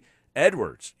specifically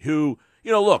Edwards, who,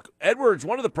 look, Edwards,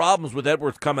 one of the problems with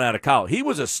Edwards coming out of college, he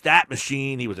was a stat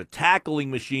machine, he was a tackling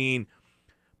machine,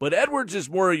 but Edwards is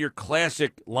more of your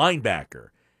classic linebacker.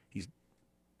 He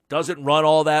doesn't run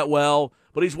all that well,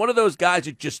 but he's one of those guys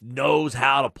that just knows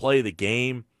how to play the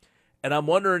game. And I'm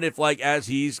wondering if, as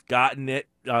he's gotten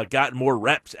more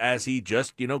reps, as he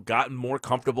just, gotten more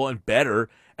comfortable and better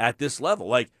at this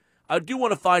level. I do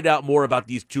want to find out more about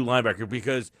these two linebackers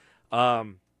because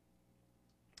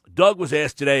Doug was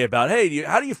asked today about, hey,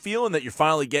 how do you feeling that you're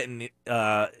finally getting,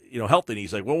 healthy? And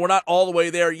he's like, well, we're not all the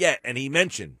way there yet. And he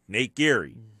mentioned Nate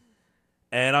Geary.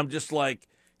 And I'm just like,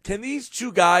 can these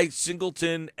two guys,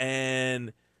 Singleton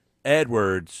and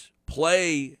Edwards,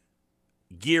 play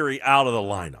Geary out of the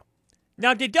lineup?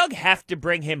 Now, did Doug have to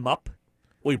bring him up?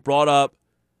 Well, he brought up,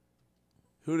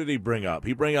 who did he bring up?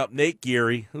 He bring up Nate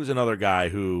Geary, who's another guy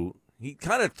who, he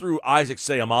kind of threw Isaac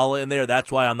Seumalo in there.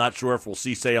 That's why I'm not sure if we'll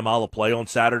see Seumalo play on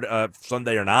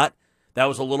Sunday or not. That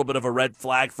was a little bit of a red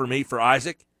flag for me for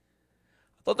Isaac.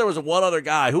 I thought there was one other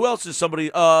guy. Who else is somebody?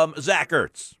 Zach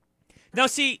Ertz. Now,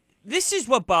 see, this is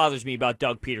what bothers me about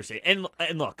Doug Peterson. And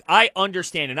look, I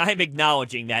understand, and I'm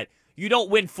acknowledging that you don't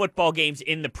win football games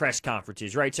in the press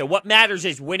conferences, right? So what matters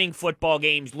is winning football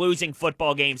games, losing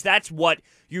football games. That's what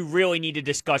you really need to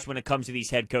discuss when it comes to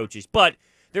these head coaches. But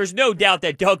there's no doubt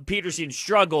that Doug Peterson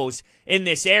struggles in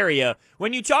this area.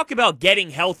 When you talk about getting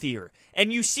healthier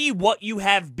and you see what you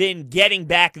have been getting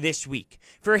back this week,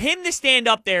 for him to stand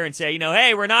up there and say,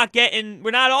 hey, we're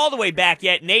not all the way back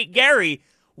yet, Nate Geary,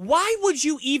 why would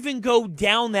you even go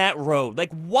down that road?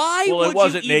 Why would you even bring that up? Well, it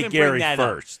wasn't Nate Geary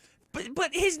first.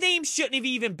 But his name shouldn't have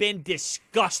even been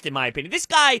discussed, in my opinion. This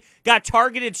guy got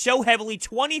targeted so heavily,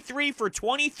 23 for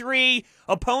 23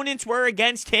 opponents were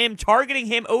against him, targeting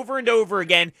him over and over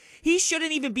again. He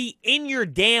shouldn't even be in your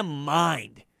damn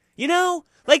mind.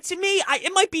 To me,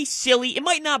 it might be silly. It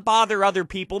might not bother other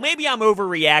people. Maybe I'm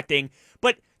overreacting.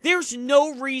 But there's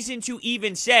no reason to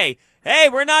even say, hey,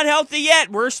 we're not healthy yet.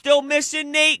 We're still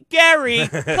missing Nate Geary.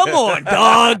 Come on,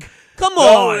 dog. Come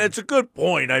on. No, it's a good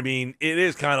point. I mean, it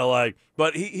is kind of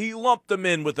but he lumped them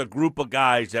in with a group of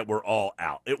guys that were all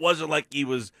out. It wasn't like he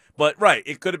was, but right,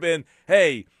 it could have been,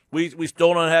 hey, we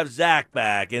still don't have Zach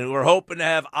back, and we're hoping to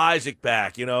have Isaac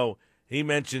back. He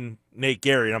mentioned Nate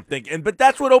Geary, and I'm thinking, but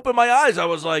that's what opened my eyes. I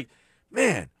was like,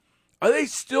 man, are they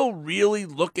still really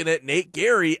looking at Nate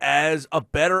Geary as a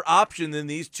better option than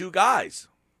these two guys?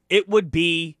 It would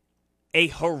be a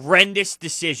horrendous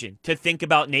decision to think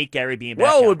about Nate Geary being back.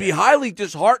 Well, it would be highly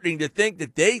disheartening to think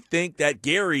that they think that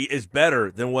Geary is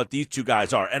better than what these two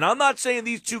guys are. And I'm not saying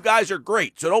these two guys are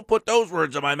great, so don't put those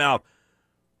words in my mouth.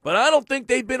 But I don't think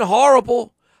they've been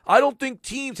horrible. I don't think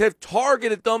teams have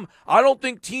targeted them. I don't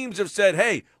think teams have said,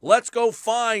 hey, let's go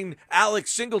find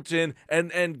Alex Singleton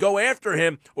and go after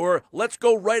him, or let's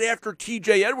go right after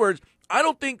TJ Edwards. I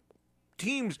don't think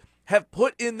teams have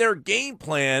put in their game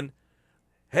plan,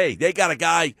 hey, they got a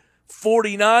guy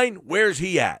 49, where's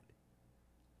he at?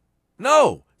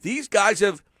 No, these guys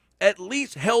have at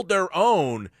least held their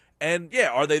own. And, yeah,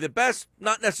 are they the best?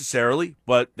 Not necessarily,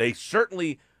 but they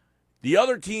certainly, the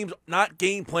other team's not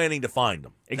game planning to find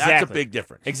them. Exactly. That's a big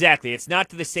difference. Exactly. It's not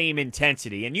to the same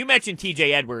intensity. And you mentioned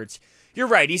TJ Edwards. You're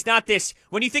right. He's not this,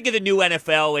 when you think of the new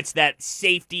NFL, it's that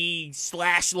safety /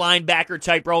 linebacker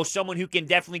type role, someone who can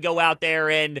definitely go out there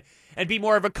and and be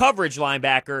more of a coverage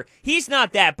linebacker. He's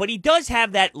not that, but he does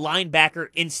have that linebacker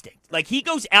instinct. Like, he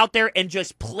goes out there and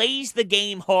just plays the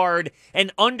game hard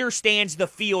and understands the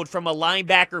field from a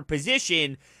linebacker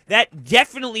position. That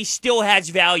definitely still has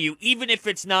value, even if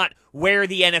it's not where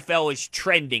the NFL is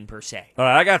trending, per se. All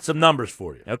right, I got some numbers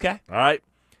for you. Okay. All right.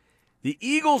 The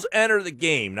Eagles enter the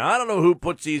game. Now, I don't know who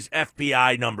puts these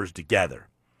FPI numbers together,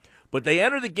 but they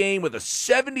enter the game with a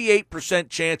 78%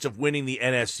 chance of winning the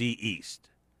NFC East.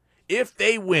 If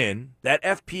they win, that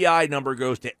FPI number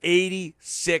goes to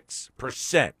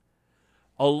 86%.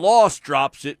 A loss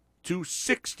drops it to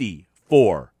 64%.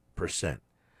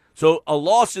 So a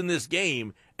loss in this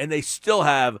game, and they still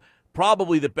have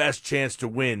probably the best chance to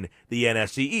win the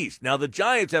NFC East. Now, the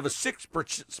Giants have a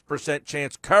 6%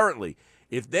 chance currently.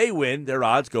 If they win, their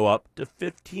odds go up to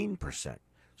 15%.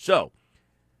 So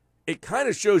it kind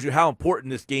of shows you how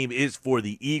important this game is for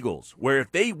the Eagles, where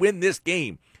if they win this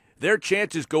game, their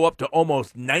chances go up to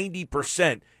almost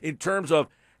 90% in terms of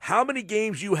how many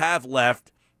games you have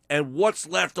left and what's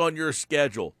left on your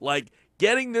schedule. Like,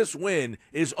 getting this win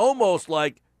is almost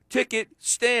like ticket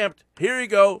stamped. Here you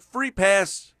go, free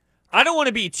pass. I don't want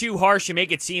to be too harsh and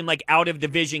make it seem like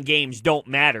out-of-division games don't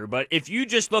matter, but if you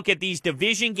just look at these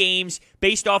division games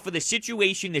based off of the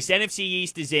situation this NFC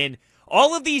East is in,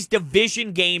 all of these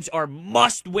division games are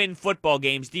must-win football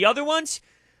games. The other ones,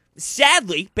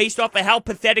 sadly, based off of how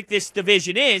pathetic this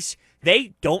division is,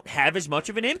 they don't have as much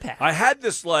of an impact. I had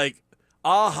this,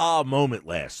 aha moment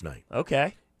last night.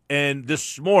 Okay. And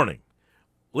this morning,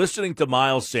 listening to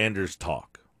Miles Sanders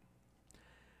talk.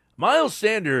 Miles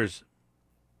Sanders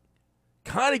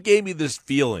kind of gave me this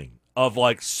feeling of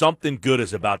like something good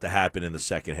is about to happen in the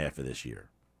second half of this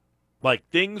year. Like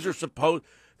things are going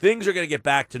to get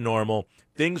back to normal.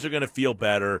 Things are going to feel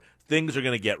better. Things are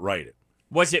going to get righted.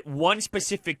 Was it one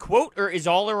specific quote, or is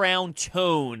all-around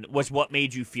tone was what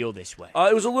made you feel this way?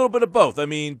 It was a little bit of both. I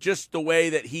mean, just the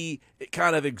way that he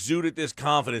kind of exuded this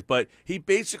confidence, but he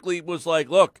basically was like,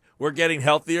 look, we're getting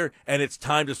healthier, and it's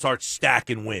time to start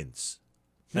stacking wins.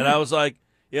 And I was like,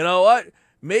 you know what?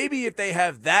 Maybe if they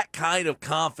have that kind of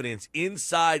confidence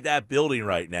inside that building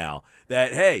right now,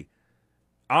 that, hey,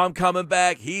 I'm coming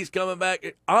back, he's coming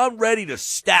back, I'm ready to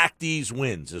stack these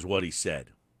wins, is what he said.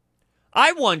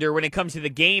 I wonder when it comes to the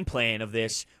game plan of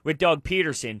this with Doug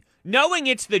Peterson, knowing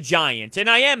it's the Giants, and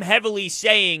I am heavily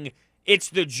saying it's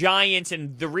the Giants,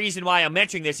 and the reason why I'm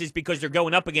mentioning this is because they're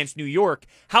going up against New York,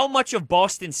 how much of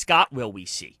Boston Scott will we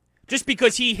see? Just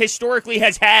because he historically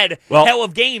has had hell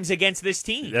of games against this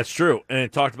team. That's true. And I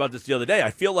talked about this the other day.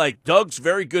 I feel like Doug's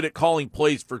very good at calling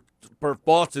plays for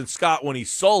Boston Scott when he's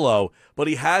solo, but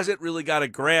he hasn't really got a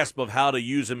grasp of how to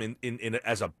use him in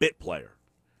as a bit player.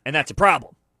 And that's a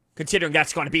problem, considering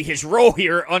that's going to be his role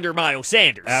here under Miles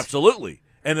Sanders. Absolutely.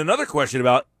 And another question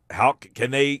about how do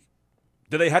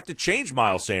they have to change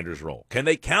Miles Sanders' role? Can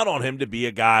they count on him to be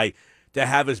a guy to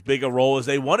have as big a role as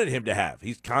they wanted him to have?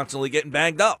 He's constantly getting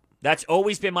banged up. That's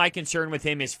always been my concern with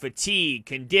him is fatigue,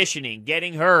 conditioning,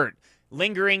 getting hurt,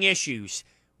 lingering issues.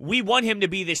 We want him to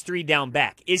be this 3-down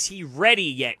back. Is he ready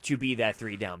yet to be that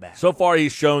 3-down back? So far,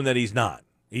 he's shown that he's not.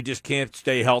 He just can't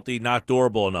stay healthy, not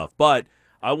durable enough. But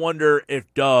I wonder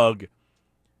if Doug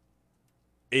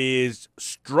is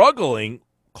struggling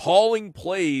calling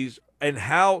plays and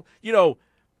how,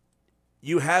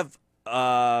 you have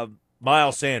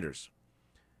Miles Sanders,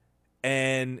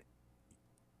 and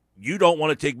you don't want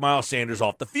to take Miles Sanders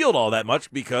off the field all that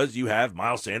much because you have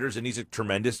Miles Sanders and he's a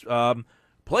tremendous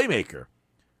playmaker.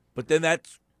 But then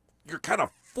you're kind of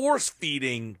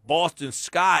force-feeding Boston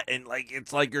Scott, and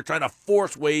it's like you're trying to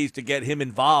force ways to get him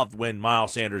involved when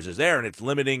Miles Sanders is there, and it's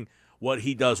limiting what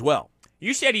he does well.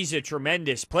 You said he's a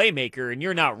tremendous playmaker, and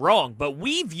you're not wrong, but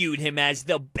we viewed him as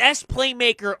the best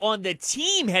playmaker on the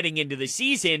team heading into the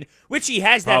season, which he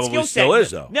has that skill set. Probably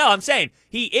still is, though. No, I'm saying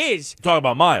he is. Talking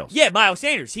about Miles. Yeah, Miles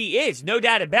Sanders. He is, no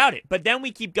doubt about it. But then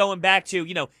we keep going back to,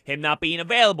 him not being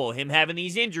available, him having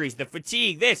these injuries, the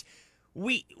fatigue, this.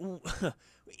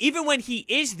 Even when he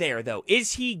is there, though,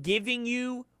 is he giving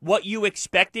you what you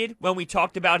expected when we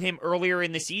talked about him earlier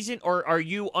in the season, or are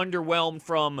you underwhelmed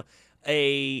from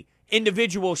a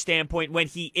individual standpoint when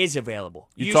he is available?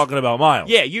 You talking about Miles?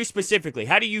 Yeah, you specifically.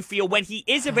 How do you feel when he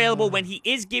is available, when he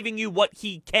is giving you what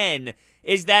he can?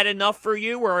 Is that enough for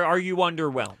you, or are you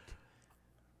underwhelmed?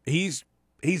 He's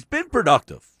been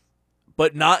productive,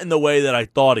 but not in the way that I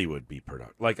thought he would be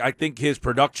productive. I think his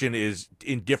production is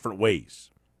in different ways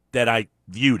that I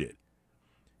viewed it.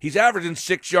 He's averaging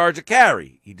 6 yards a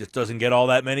carry. He just doesn't get all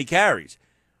that many carries.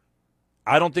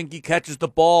 I don't think he catches the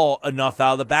ball enough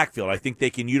out of the backfield. I think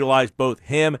they can utilize both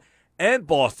him and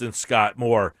Boston Scott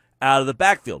more out of the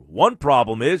backfield. One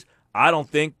problem is I don't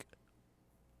think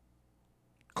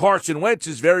Carson Wentz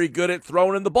is very good at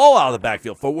throwing in the ball out of the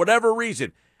backfield. For whatever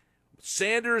reason,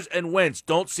 Sanders and Wentz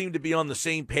don't seem to be on the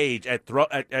same page at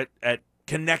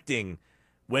connecting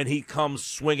when he comes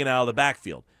swinging out of the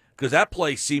backfield, because that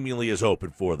play seemingly is open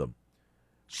for them.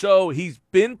 So he's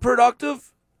been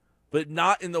productive, but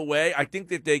not in the way I think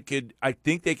that they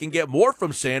can get more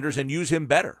from Sanders and use him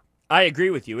better. I agree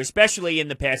with you, especially in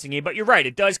the passing game. But you're right.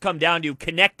 It does come down to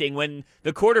connecting. When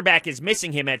the quarterback is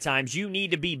missing him at times, you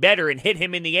need to be better and hit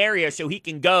him in the area so he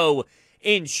can go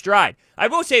in stride. I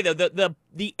will say, though,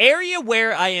 the area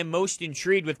where I am most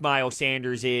intrigued with Miles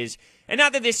Sanders is, and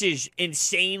not that this is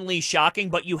insanely shocking,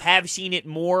 but you have seen it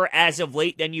more as of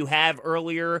late than you have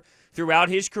earlier throughout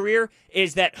his career,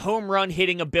 is that home run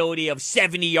hitting ability of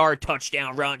 70-yard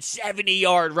touchdown run,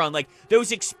 70-yard run, like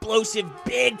those explosive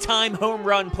big-time home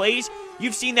run plays.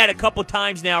 You've seen that a couple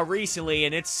times now recently,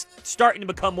 and it's starting to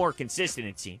become more consistent,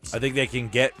 it seems. I think they can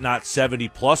get not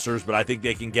 70-plussers, but I think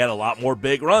they can get a lot more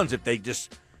big runs if they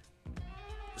just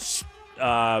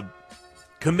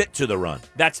commit to the run.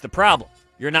 That's the problem.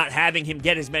 You're not having him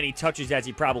get as many touches as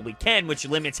he probably can, which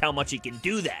limits how much he can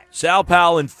do that. Sal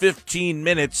Pal in 15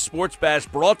 minutes. Sports Bash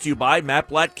brought to you by Matt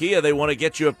Blatt Kia. They want to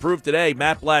get you approved today.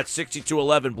 Matt Blatt,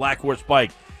 6211 Black Horse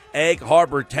Pike, Egg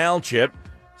Harbor Township.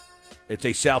 It's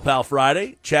a Sal Pal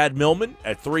Friday. Chad Millman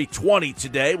at 3:20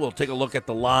 today. We'll take a look at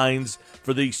the lines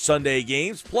for the Sunday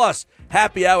games. Plus,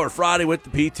 happy hour Friday with the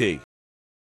PT.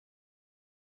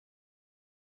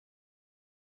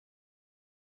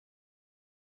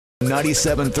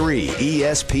 .97.3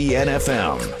 ESPN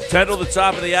FM. 10 to the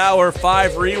top of the hour,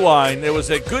 5 rewind. It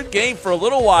was a good game for a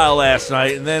little while last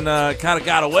night, and then kind of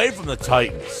got away from the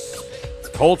Titans.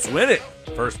 Colts win it.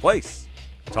 First place.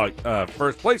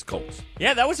 First place Colts.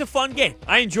 Yeah, that was a fun game.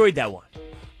 I enjoyed that one.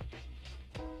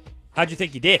 How'd you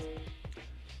think you did?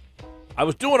 I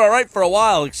was doing all right for a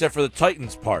while, except for the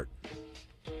Titans part.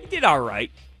 You did all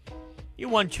right. You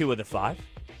won 2 of the 5.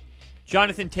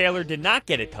 Jonathan Taylor did not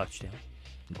get a touchdown.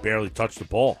 Barely touched the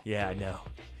ball. Yeah, I know.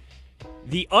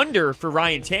 The under for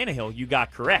Ryan Tannehill, you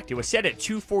got correct. It was set at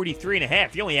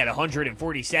 243.5. He only had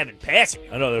 147 passing.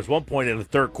 I know. There's one point in the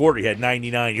third quarter he had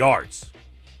 99 yards.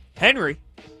 Henry,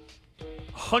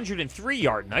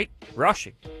 103-yard night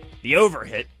rushing. The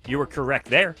overhit, you were correct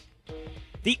there.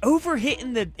 The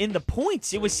overhit in the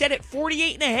points, it was set at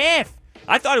 48.5.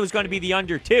 I thought it was going to be the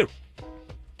under, too.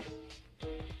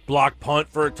 Block punt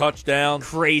for a touchdown.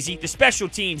 Crazy. The special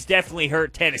teams definitely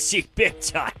hurt Tennessee big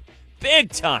time.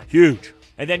 Big time. Huge.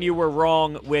 And then you were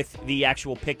wrong with the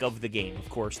actual pick of the game. Of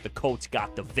course, the Colts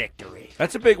got the victory.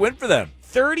 That's a big win for them.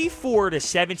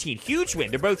 34-17. Huge win.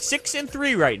 They're both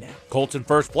 6-3 right now. Colts in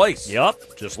first place.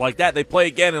 Yup. Just like that. They play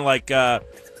again in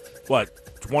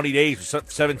 20 days,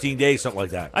 17 days, something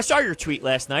like that. I saw your tweet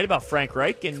last night about Frank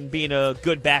Reich and being a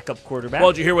good backup quarterback.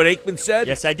 Well, did you hear what Aikman said?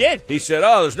 Yes, I did. He said,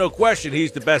 there's no question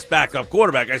he's the best backup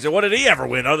quarterback. I said, what did he ever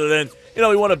win other than, he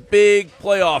won a big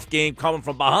playoff game coming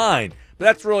from behind. But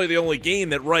that's really the only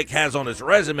game that Reich has on his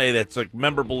resume that's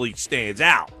memorably stands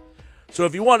out. So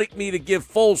if you wanted me to give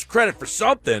Foles credit for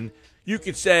something, you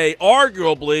could say,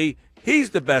 arguably, he's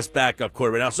the best backup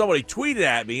quarterback. Now, somebody tweeted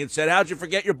at me and said, how'd you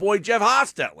forget your boy Jeff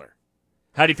Hostetler?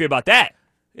 How do you feel about that?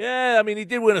 Yeah, he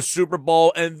did win a Super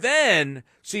Bowl. And then,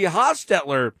 see,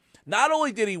 Hostetler, not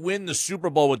only did he win the Super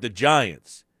Bowl with the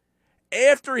Giants,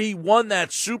 after he won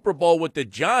that Super Bowl with the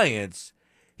Giants,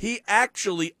 he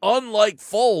actually, unlike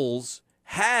Foles,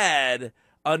 had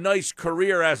a nice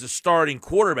career as a starting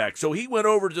quarterback. So he went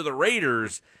over to the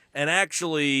Raiders and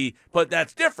actually, but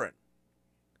that's different.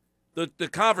 The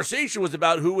conversation was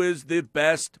about who is the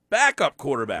best backup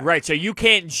quarterback. Right, so you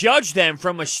can't judge them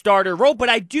from a starter role, but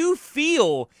I do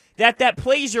feel that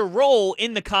plays a role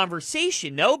in the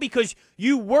conversation, no? Because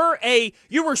you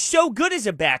were so good as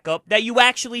a backup that you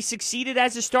actually succeeded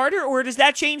as a starter, or does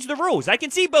that change the rules? I can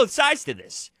see both sides to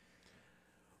this.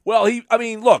 Well,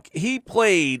 look, he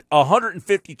played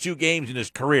 152 games in his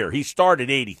career. He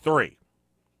started 83.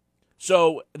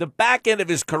 So the back end of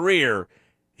his career,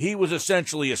 he was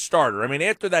essentially a starter.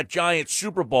 After that Giants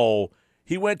Super Bowl,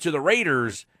 he went to the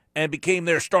Raiders and became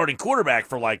their starting quarterback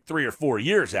for 3 or 4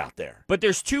 years out there. But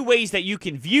there's 2 ways that you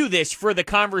can view this for the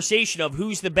conversation of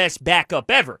who's the best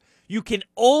backup ever. You can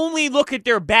only look at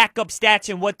their backup stats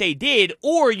and what they did,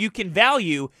 or you can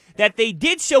value that they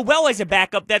did so well as a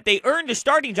backup that they earned a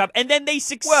starting job, and then they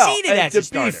succeeded as a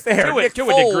starter. To be fair, to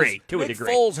a degree. Nick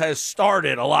Foles has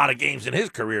started a lot of games in his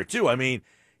career, too.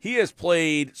 He has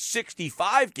played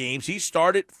 65 games. He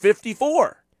started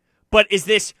 54. But is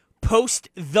this post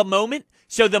the moment?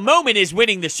 So the moment is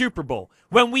winning the Super Bowl.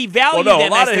 When we value them a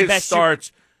lot as of the his best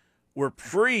starts were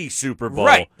pre-Super Bowl.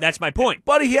 Right, that's my point.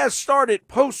 But he has started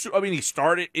post. He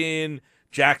started in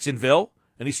Jacksonville,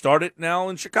 and he started now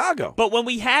in Chicago. But when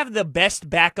we have the best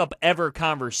backup ever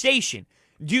conversation,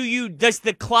 does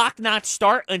the clock not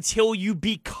start until you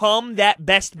become that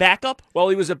best backup? Well,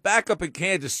 he was a backup in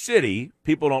Kansas City.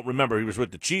 People don't remember. He was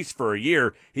with the Chiefs for a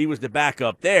year. He was the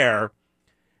backup there.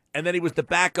 And then he was the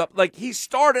backup. Like, he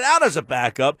started out as a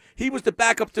backup. He was the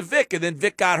backup to Vic, and then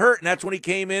Vic got hurt, and that's when he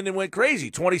came in and went crazy,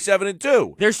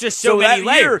 27-2. There's just so many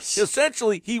layers. Year,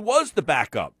 essentially, he was the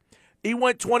backup. He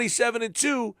went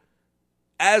 27-2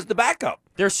 as the backup.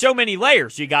 There's so many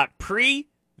layers. You got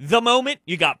the moment,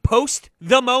 you got post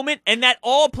the moment, and that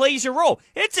all plays a role.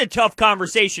 It's a tough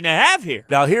conversation to have here.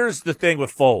 Now, here's the thing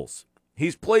with Foles.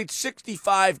 He's played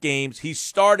 65 games. He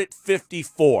started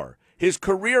 54. His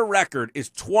career record is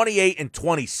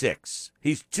 28-26.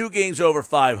 He's 2 games over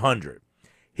 500.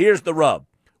 Here's the rub.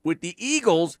 With the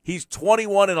Eagles, he's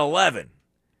 21-11.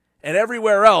 And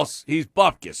everywhere else, he's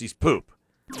bupkis. He's poop.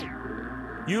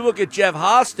 You look at Jeff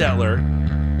Hostetler.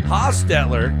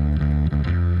 Hostetler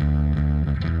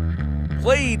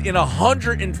played in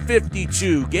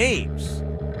 152 games.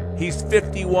 He's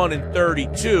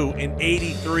 51-32 in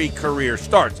 83 career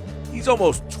starts. He's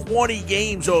almost 20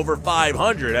 games over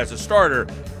 500 as a starter,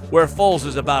 where Foles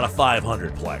is about a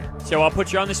 500 player. So I'll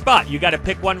put you on the spot. You got to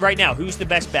pick one right now. Who's the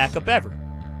best backup ever?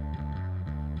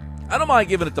 I don't mind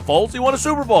giving it to Foles. He won a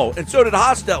Super Bowl, and so did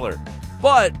Hostetler.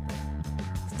 But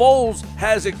Foles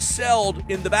has excelled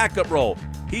in the backup role.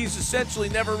 He's essentially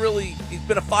he's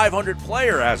been a 500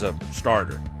 player as a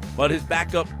starter, but his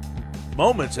backup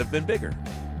moments have been bigger.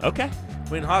 Okay. I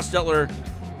mean, Hostetler,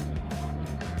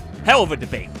 hell of a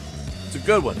debate. it's a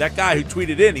good one. That guy who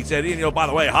tweeted in, he said, by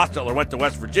the way, Hostetler went to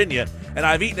West Virginia, and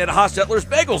I've eaten at Hostetler's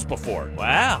Bagels before.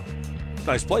 Wow.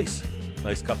 Nice place.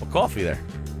 Nice cup of coffee there.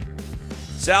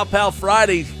 Sal Pal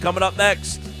Friday coming up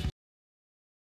next.